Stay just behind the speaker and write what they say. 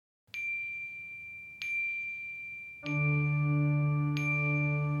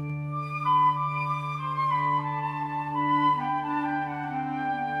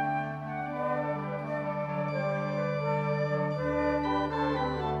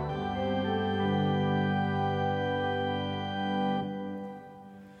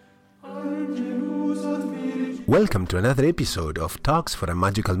Welcome to another episode of Talks for a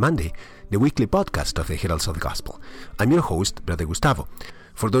Magical Monday, the weekly podcast of the Heralds of the Gospel. I'm your host, Brother Gustavo.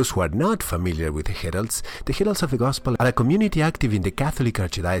 For those who are not familiar with the Heralds of the Gospel are a community active in the Catholic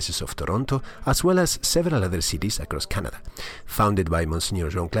Archdiocese of Toronto, as well as several other cities across Canada. Founded by Monsignor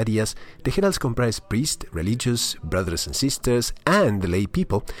Jean Clarias, the Heralds comprise priests, religious, brothers and sisters, and lay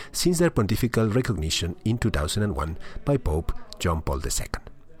people since their pontifical recognition in 2001 by Pope John Paul II.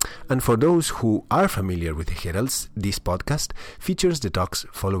 And for those who are familiar with the Heralds, this podcast features the talks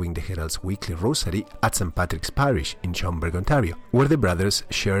following the Heralds' weekly rosary at St. Patrick's Parish in Schomberg, Ontario, where the brothers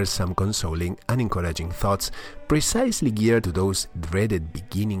share some consoling and encouraging thoughts precisely geared to those dreaded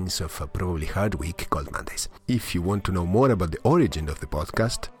beginnings of a probably hard week called Mondays. If you want to know more about the origin of the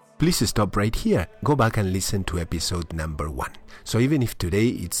podcast, please stop right here. Go back and listen to episode number 1. So even if today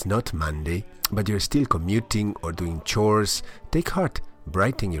it's not Monday, but you're still commuting or doing chores, take heart.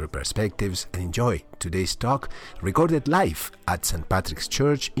 Brighten your perspectives and enjoy today's talk recorded live at St. Patrick's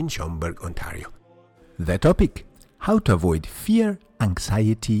Church in Schomberg, Ontario. The topic: how to avoid fear,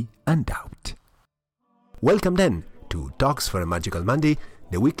 anxiety and doubt. Welcome then to Talks for a Magical Monday,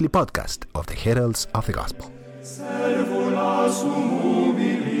 the weekly podcast of the Heralds of the Gospel.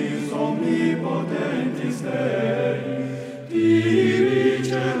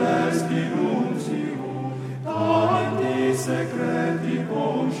 Secreti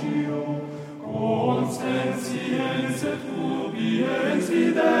conscio, consentiens et ubiens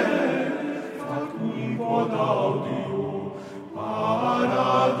idee, facum quod audio,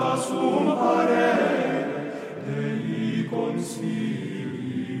 parata sum parere, Dei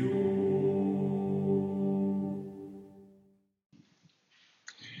consilio.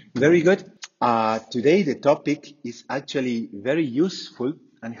 Very good. Today the topic is actually very useful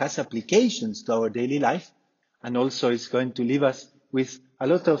and has applications to our daily life. And also it's going to leave us with a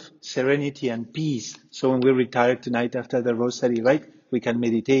lot of serenity and peace. So when we retire tonight after the rosary, right, we can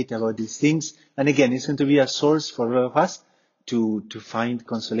meditate about these things. And again, it's going to be a source for all of us to find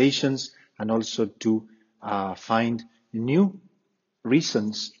consolations and also to find new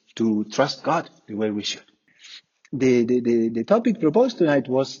reasons to trust God the way we should. The topic proposed tonight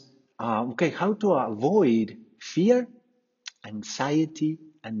was, how to avoid fear, anxiety,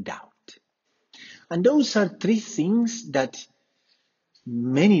 and doubt. And those are three things that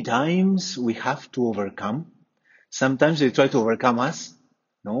many times we have to overcome. Sometimes they try to overcome us,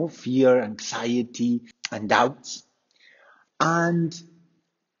 fear, anxiety, and doubts. And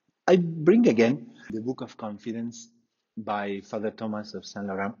I bring again the Book of Confidence by Father Thomas of Saint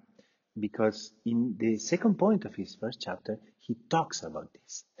Laurent, because in the second point of his first chapter, he talks about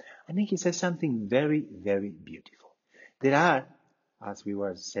this. I think he says something very, very beautiful. There are, as we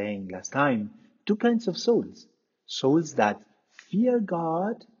were saying last time, two kinds of souls. Souls that fear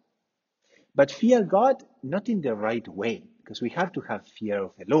God, but fear God not in the right way, because we have to have fear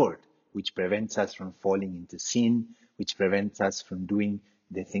of the Lord, which prevents us from falling into sin, which prevents us from doing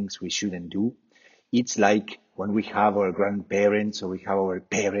the things we shouldn't do. It's like when we have our grandparents or we have our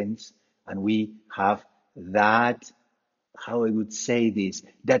parents and we have that, how I would say this,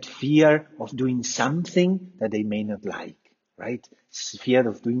 that fear of doing something that they may not like. Right? Fear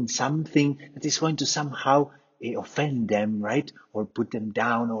of doing something that is going to somehow offend them, right? Or put them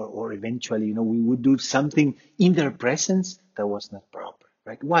down, or eventually, we would do something in their presence that was not proper,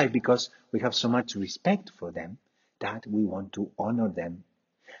 right? Why? Because we have so much respect for them that we want to honor them.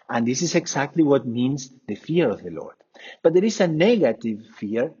 And this is exactly what means the fear of the Lord. But there is a negative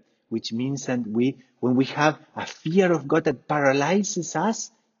fear, which means that when we have a fear of God that paralyzes us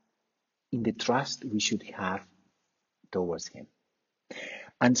in the trust we should have towards Him.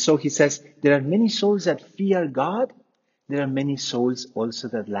 And so he says, there are many souls that fear God. There are many souls also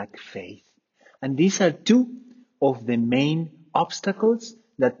that lack faith. And these are two of the main obstacles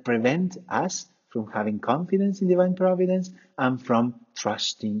that prevent us from having confidence in divine providence and from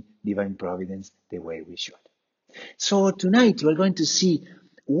trusting divine providence the way we should. So tonight we're going to see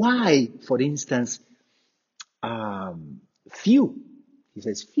why, for instance, few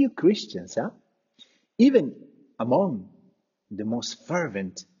Christians, even among the most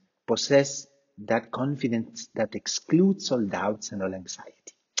fervent, possess that confidence that excludes all doubts and all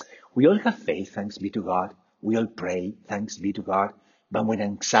anxiety. We all have faith, thanks be to God. We all pray, thanks be to God. But when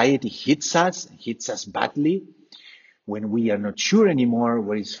anxiety hits us badly, when we are not sure anymore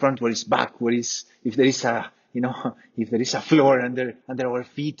where is front, where is back, if there is a floor under our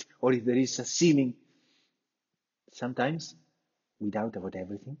feet, or if there is a ceiling, sometimes we doubt about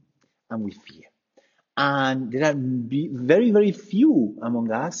everything and we fear. And there are very, very few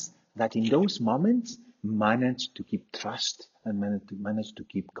among us that in those moments manage to keep trust and manage to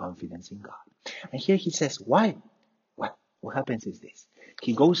keep confidence in God. And here he says, why? Well, what happens is this.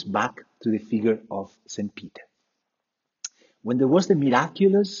 He goes back to the figure of St. Peter. When there was the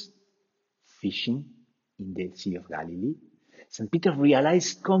miraculous fishing in the Sea of Galilee, St. Peter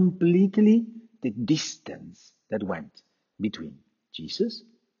realized completely the distance that went between Jesus,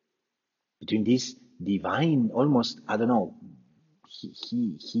 between this divine, almost, I don't know,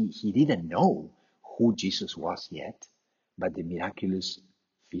 he didn't know who Jesus was yet, but the miraculous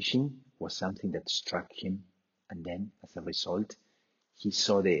fishing was something that struck him, and then as a result, he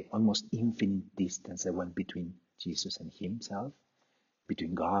saw the almost infinite distance that went between Jesus and himself,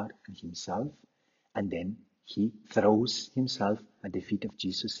 between God and himself, and then he throws himself at the feet of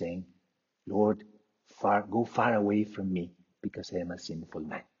Jesus saying, Lord, go far away from me because I am a sinful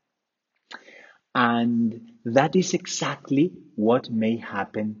man. And that is exactly what may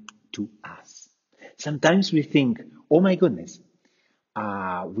happen to us. Sometimes we think, oh my goodness,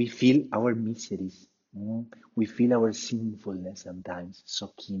 we feel our miseries. We feel our sinfulness sometimes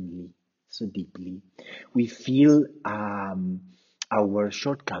so keenly, so deeply. We feel our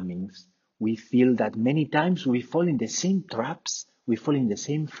shortcomings. We feel that many times we fall in the same traps, we fall in the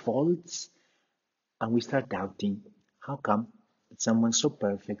same faults, and we start doubting, how come that someone so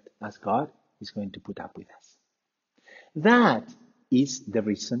perfect as God is going to put up with us? That is the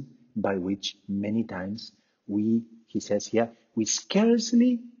reason by which many times he says here, we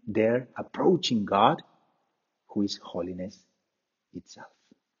scarcely dare approaching God, who is holiness itself.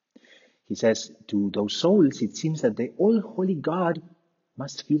 He says to those souls, it seems that the all-holy God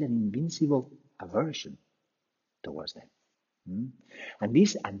must feel an invincible aversion towards them. And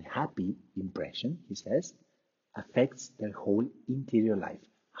this unhappy impression, he says, affects their whole interior life.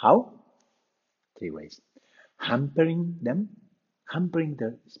 How? 3 ways. Hampering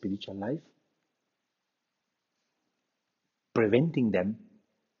their spiritual life, preventing them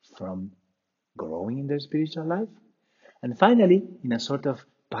from growing in their spiritual life, and finally, in a sort of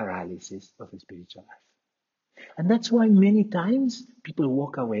paralysis of the spiritual life. And that's why many times people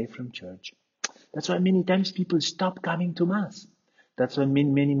walk away from church. That's why many times people stop coming to Mass. That's why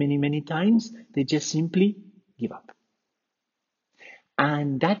many times they just simply give up.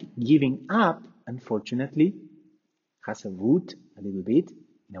 And that giving up, unfortunately, has a root a little bit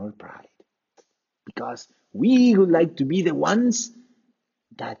in our pride. Because we would like to be the ones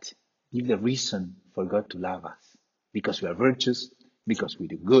that give the reason for God to love us. Because we are virtuous, because we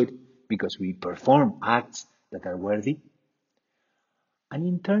do good, because we perform acts that are worthy. And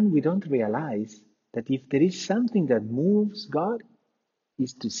in turn, we don't realize that if there is something that moves God,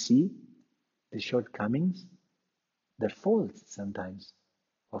 is to see the shortcomings, the faults sometimes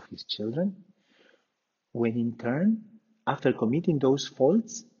of his children, when in turn, after committing those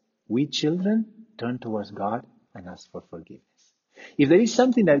faults, we children turn towards God and ask for forgiveness. If there is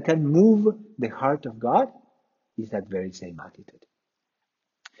something that can move the heart of God, is that very same attitude.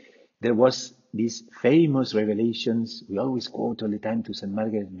 There was these famous revelations, we always quote all the time to St.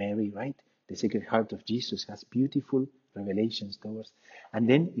 Margaret Mary, right? The Sacred Heart of Jesus has beautiful revelations towards. And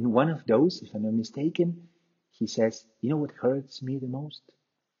then in one of those, if I'm not mistaken, he says, you know what hurts me the most?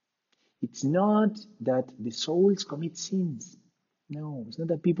 It's not that the souls commit sins. No, it's not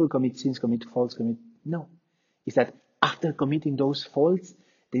that people commit sins, commit faults, no. It's that after committing those faults,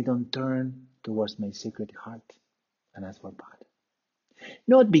 they don't turn towards my Sacred Heart and ask for pardon.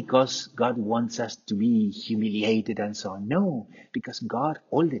 Not because God wants us to be humiliated and so on. No, because God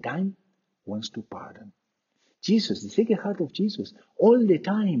all the time wants to pardon. Jesus, the Sacred Heart of Jesus, all the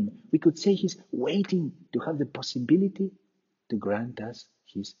time, we could say he's waiting to have the possibility to grant us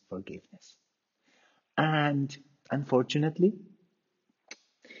his forgiveness. And unfortunately,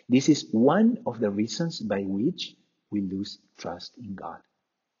 this is one of the reasons by which we lose trust in God.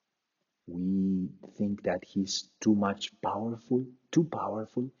 We think that he's too powerful,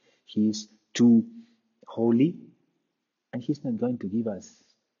 he's too holy, and he's not going to give us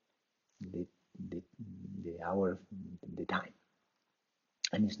the hour, the time.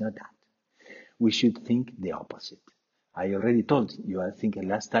 And it's not that. We should think the opposite. I already told you, I think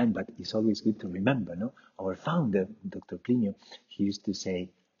last time, but it's always good to remember, no? Our founder, Dr. Plinio, he used to say,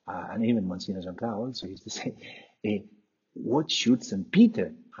 and even Monsignor Jean-Claude also used to say, what should St.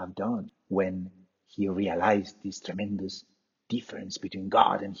 Peter have done when he realized this tremendous difference between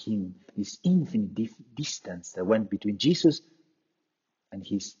God and him, this infinite distance that went between Jesus and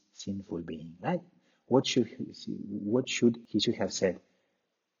his sinful being, right? What should he should have said?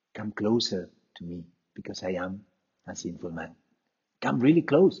 Come closer to me because I am a sinful man. Come really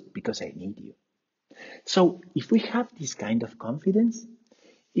close because I need you. So if we have this kind of confidence,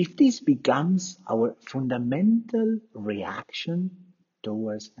 if this becomes our fundamental reaction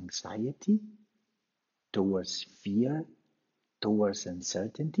towards anxiety, towards fear, towards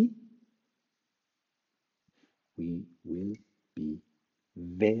uncertainty, we will be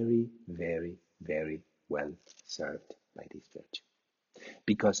very, very, very well served by this virtue.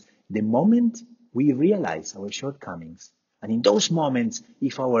 Because the moment we realize our shortcomings, and in those moments,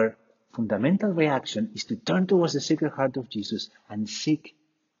 if our fundamental reaction is to turn towards the Sacred Heart of Jesus and seek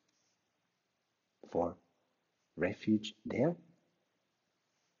for refuge there,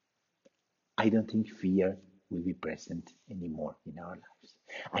 I don't think fear will be present anymore in our lives.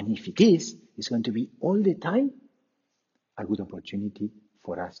 And if it is, it's going to be all the time a good opportunity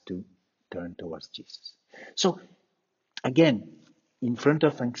for us to turn towards Jesus. So, again, in front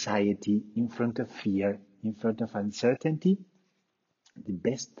of anxiety, in front of fear, in front of uncertainty, the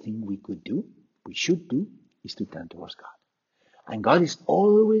best thing we should do, is to turn towards God. And God is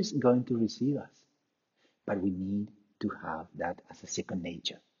always going to receive us. But we need to have that as a second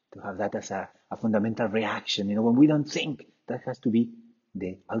nature, to have that as a fundamental reaction. When we don't think, that has to be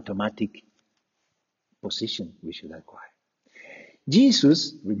the automatic position we should acquire.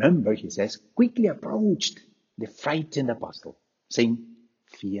 Jesus, remember, he says, quickly approached the frightened apostle, saying,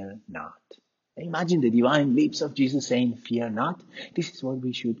 "Fear not." Imagine the divine lips of Jesus saying, "Fear not." This is what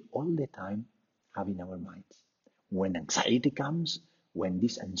we should all the time have in our minds. When anxiety comes, when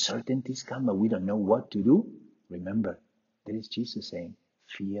these uncertainties come and we don't know what to do, remember, there is Jesus saying,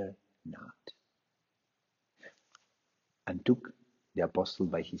 "Fear not." And took the apostle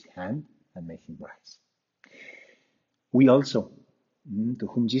by his hand and made him rise. We also, to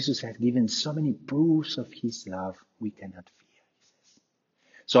whom Jesus has given so many proofs of his love, we cannot fear, he says.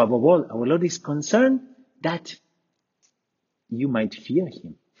 So above all, our Lord is concerned that you might fear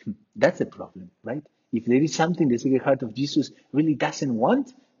him. That's the problem, right? If there is something the Sacred Heart of Jesus really doesn't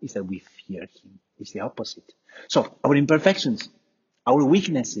want, is that we fear him. It's the opposite. So our imperfections, our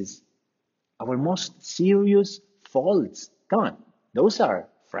weaknesses, our most serious faults, come on, those are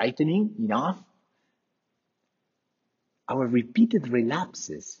frightening enough. Our repeated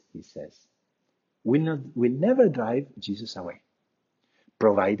relapses, he says, will never drive Jesus away,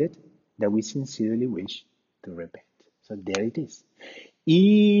 provided that we sincerely wish to repent. So there it is.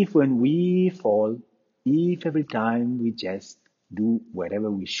 If when we fall, if every time we just do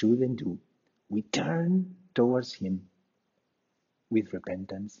whatever we shouldn't do, we turn towards him with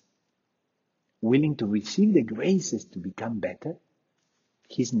repentance, willing to receive the graces to become better,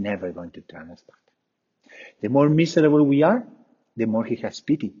 he's never going to turn us back. The more miserable we are, the more he has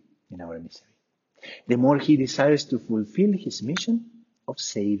pity in our misery. The more he desires to fulfill his mission of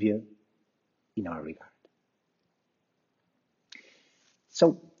Savior in our regard.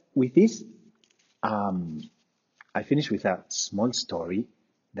 So with this, I finish with a small story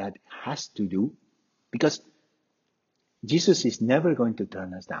that has to do, because Jesus is never going to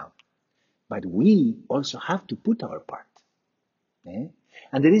turn us down, but we also have to put our part.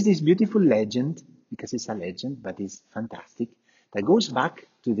 And there is this beautiful legend, because it's a legend, but it's fantastic, that goes back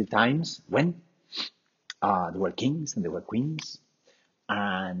to the times when there were kings and there were queens,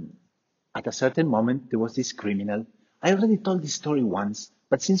 and at a certain moment there was this criminal. I already told this story once,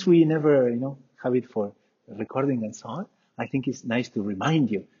 but since we never, have it for recording and so on, I think it's nice to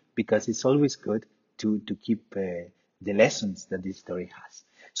remind you, because it's always good to keep the lessons that this story has.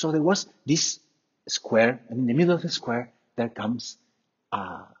 So there was this square, and in the middle of the square there comes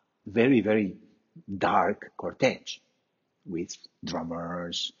a very, very dark cortege with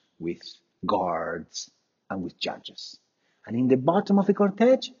drummers, with guards, and with judges. And in the bottom of the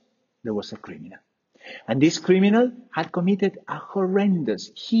cortege, there was a criminal. And this criminal had committed a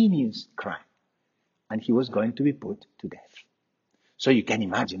horrendous, heinous crime. And he was going to be put to death. So you can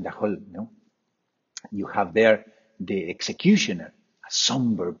imagine the whole, you have there the executioner, a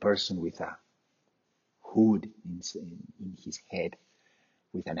somber person with a hood in his head,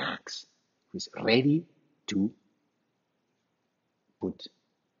 with an axe, who's ready to put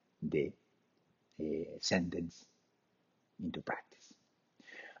the sentence into practice.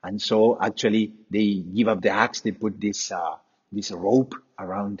 And so actually they give up the axe, they put this rope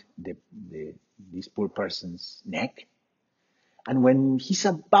around this poor person's neck. And when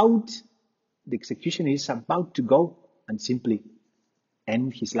the executioner is about to go and simply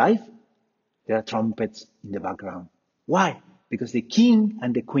end his life, there are trumpets in the background. Why? Because the king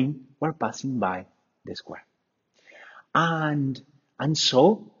and the queen were passing by the square. And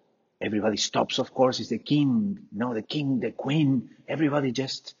so everybody stops, of course. It's the king, the queen. Everybody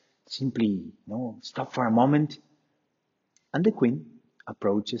just simply, stop for a moment. And the queen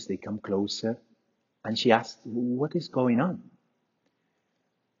approaches, they come closer, and she asks, "What is going on?"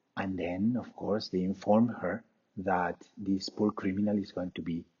 And then, of course, they inform her that this poor criminal is going to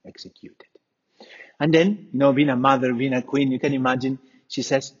be executed. And then, being a mother, being a queen, you can imagine, she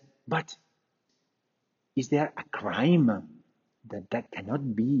says, but is there a crime that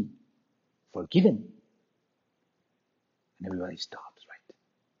cannot be forgiven? And everybody stops, right?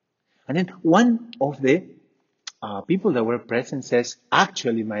 And then one of the people that were present says,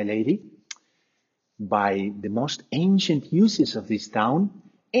 actually, my lady, by the most ancient uses of this town,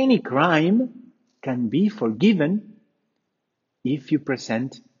 any crime can be forgiven if you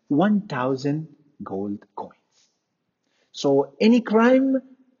present 1,000 gold coins. So any crime,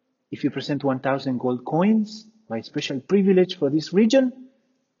 if you present 1,000 gold coins by special privilege for this region,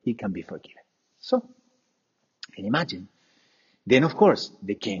 it can be forgiven. So, you can imagine. Then, of course,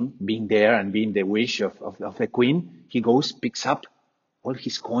 the king, being there and being the wish of the queen, he goes, picks up all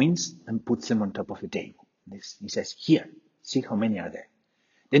his coins and puts them on top of the table. He says, here, see how many are there.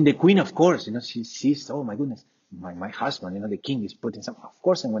 Then the queen, of course, she sees, oh my goodness, my husband, the king is putting some, of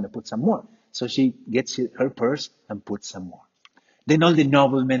course I'm going to put some more. So she gets her purse and puts some more. Then all the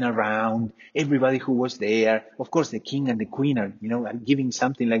noblemen around, everybody who was there, of course the king and the queen are, are giving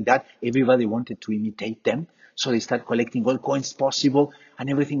something like that. Everybody wanted to imitate them. So they start collecting all coins possible and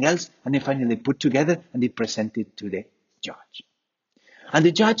everything else. And then finally they put together and they present it to the judge. And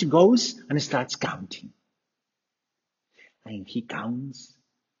the judge goes and starts counting. And he counts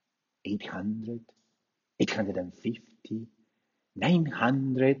 800, 850,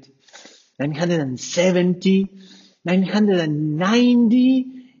 900, 970, 990,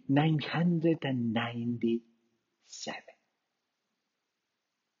 997.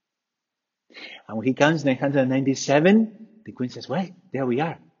 And when he counts 997, the queen says, well, there we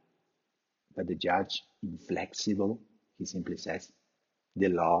are. But the judge, inflexible, he simply says, the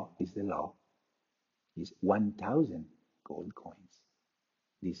law is the law. It's 1,000 gold coins.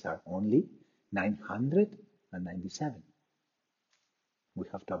 These are only 997. We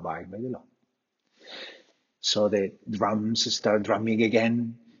have to abide by the law. So the drums start drumming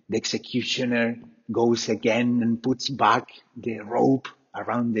again. The executioner goes again and puts back the rope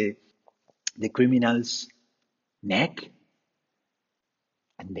around the criminal's neck.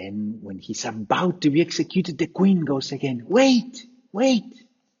 And then when he's about to be executed, the queen goes again, wait.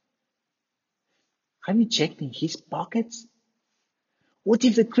 Have you checked in his pockets? What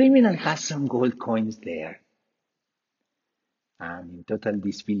if the criminal has some gold coins there? And in total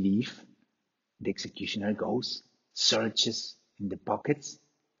disbelief, the executioner goes, searches in the pockets,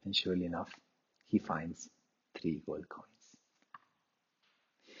 and surely enough, he finds 3 gold coins.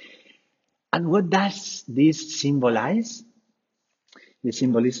 And what does this symbolize? The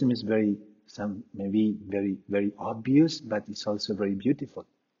symbolism is maybe very, very obvious, but it's also very beautiful.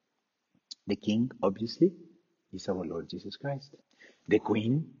 The king, obviously, is our Lord Jesus Christ. The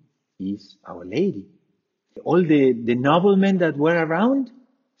queen is Our Lady. All the noblemen that were around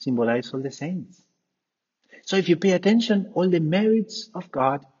symbolize all the saints. So if you pay attention, all the merits of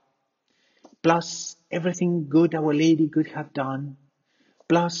God, plus everything good Our Lady could have done,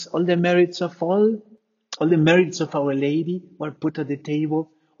 plus all the merits of all the merits of Our Lady were put at the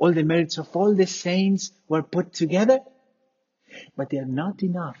table, all the merits of all the saints were put together, but they are not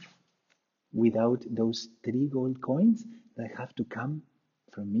enough without those 3 gold coins that have to come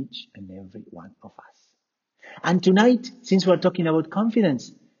from each and every one of us. And tonight, since we're talking about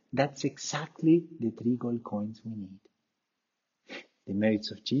confidence, that's exactly the 3 gold coins we need. The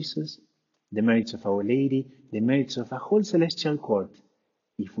merits of Jesus, the merits of Our Lady, the merits of a whole celestial court.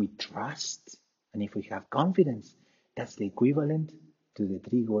 If we trust and if we have confidence, that's the equivalent to the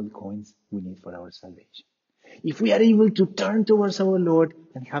 3 gold coins we need for our salvation. If we are able to turn towards our Lord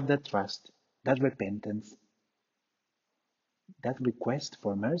and have that trust, that repentance, that request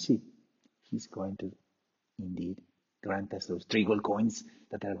for mercy, He's going to indeed grant us those 3 gold coins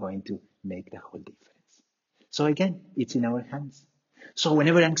that are going to make the whole difference. So again, it's in our hands. So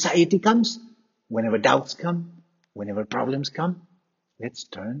whenever anxiety comes, whenever doubts come, whenever problems come, let's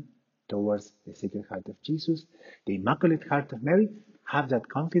turn towards the Sacred Heart of Jesus, the Immaculate Heart of Mary, have that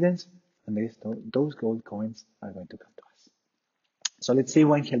confidence, and those gold coins are going to come to us. So let's say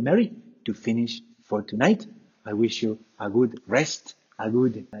one Hail Mary to finish for tonight. I wish you a good rest, a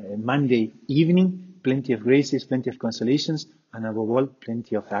good Monday evening, plenty of graces, plenty of consolations, and above all,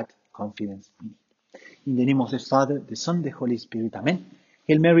 plenty of that confidence in it. In the name of the Father, the Son, the Holy Spirit. Amen.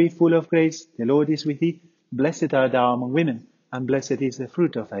 Hail Mary, full of grace, the Lord is with thee. Blessed art thou among women, and blessed is the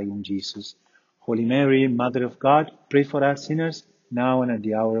fruit of thy womb, Jesus. Holy Mary, Mother of God, pray for us sinners, now and at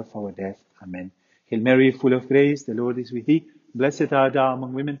the hour of our death. Amen. Hail Mary, full of grace, the Lord is with thee. Blessed art thou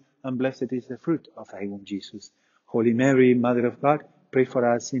among women, and blessed is the fruit of thy womb, Jesus. Holy Mary, Mother of God, pray for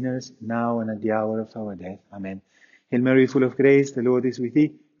us sinners, now and at the hour of our death. Amen. Hail Mary, full of grace, the Lord is with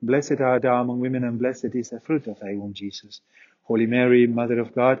thee. Blessed art thou among women, and blessed is the fruit of thy womb, Jesus. Holy Mary, Mother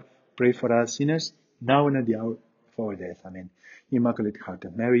of God, pray for us sinners, now and at the hour of our death. Amen. Immaculate Heart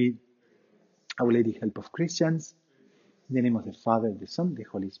of Mary, Our Lady, help of Christians, in the name of the Father, the Son, the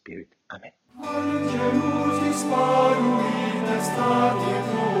Holy Spirit. Amen.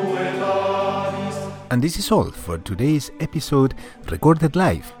 And this is all for today's episode, recorded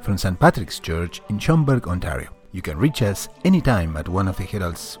live from St. Patrick's Church in Schomberg, Ontario. You can reach us anytime at one of the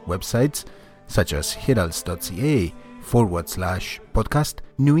Herald's websites, such as heralds.ca/podcast,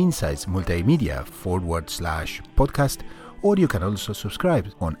 New Insights Multimedia /podcast, or you can also subscribe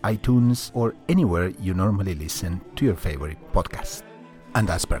on iTunes or anywhere you normally listen to your favorite podcast. And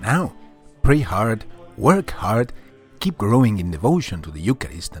as per now, pray hard, work hard, keep growing in devotion to the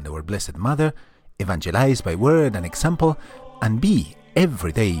Eucharist and our Blessed Mother, evangelize by word and example, and be,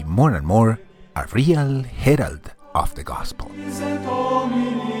 every day more and more, a real herald of the Gospel.